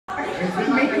Are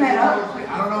you making that up?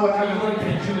 I don't know what Are you happened. like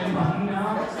Benjamin Button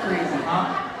now? That's crazy.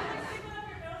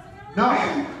 No,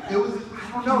 it was,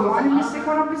 I don't know. Why didn't he stick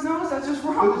one up his nose? That's just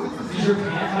wrong. It was just Does your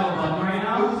pants have a button right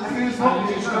now? It was a serious How moment.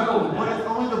 did you struggle with But that? it's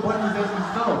only the buttons that you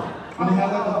know. When they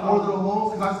had like the 4 little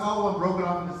holes, because I saw one broken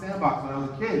off in the sandbox when I was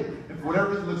a kid. And for whatever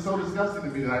reason, it looked so disgusting to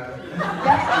me that I...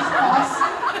 That is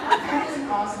awesome. That is an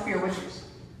awesome fear. What's yours?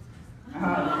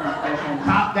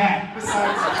 Top that.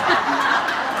 Besides,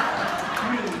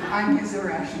 me, I'm his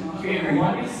irrational Okay, fear.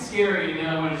 one is scary and the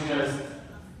other one is just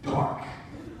dark.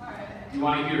 Do you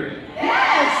want to hear it?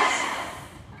 Yes!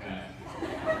 Okay.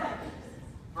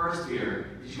 First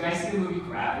fear. Did you guys see the movie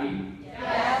Gravity?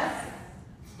 Yes.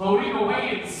 Floating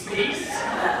away in space?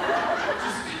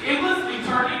 Just endlessly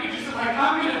turning and just like,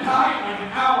 I'm gonna die in like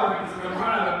an hour because I'm gonna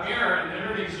run out of air and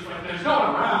everything's just like, there's no one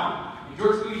around. And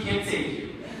George Clooney can't save you.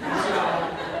 So,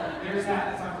 there's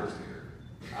that. That's my first fear.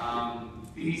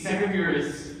 The second fear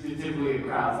is typically a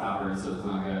crowd stopper, so it's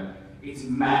not good. It's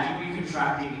magically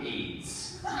contracting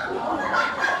AIDS. That's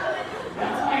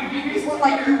my biggest What,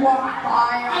 like you walk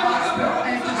by a hospital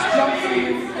and it just jumps on you?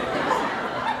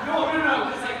 No.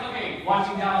 It's like, okay,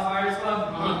 watching Dallas Fires Club,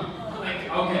 like,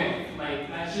 okay, like,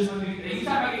 that's just what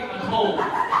anytime I get a cold,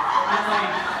 I'm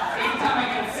like, anytime I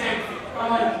get sick, I'm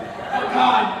like, oh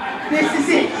God. This is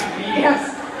it.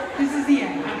 Yes. This is the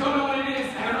end. I don't know what it is.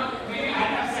 I don't know. Maybe I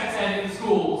didn't have sex ed in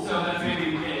school, so that's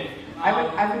maybe it. I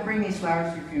would bring these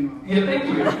flowers to your funeral. Yeah, thank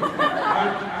you.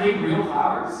 Are they real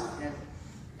flowers? Yes.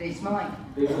 They smell like.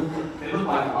 They look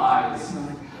like lies.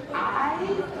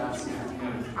 That's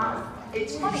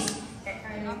It's funny,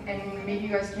 and maybe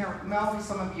you guys can't. Well,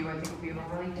 some of you I think will be able to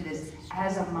relate to this.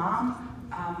 As a mom,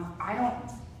 I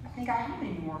think I have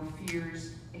any more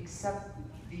fears except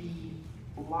the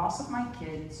loss of my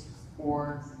kids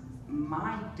or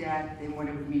my death and what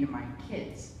it would mean to my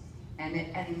kids. And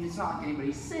it's not like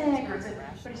anybody's sick or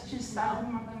but it's just I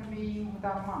don't want them to be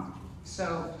without a mom.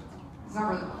 So it's not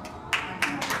really.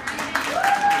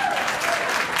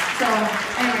 So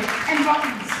anyway, and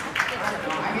buttons. I don't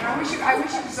know. I mean, I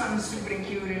wish it was something stupid and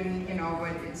cute and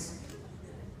but it's.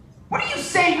 What are you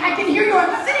saying? I can hear you.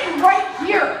 I'm sitting right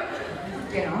here.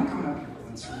 I'm coming up here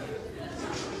once.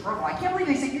 I can't believe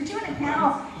they said you're doing it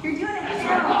now. You're doing it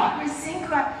now with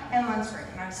Sinqua and Lunsford.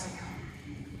 And I was like.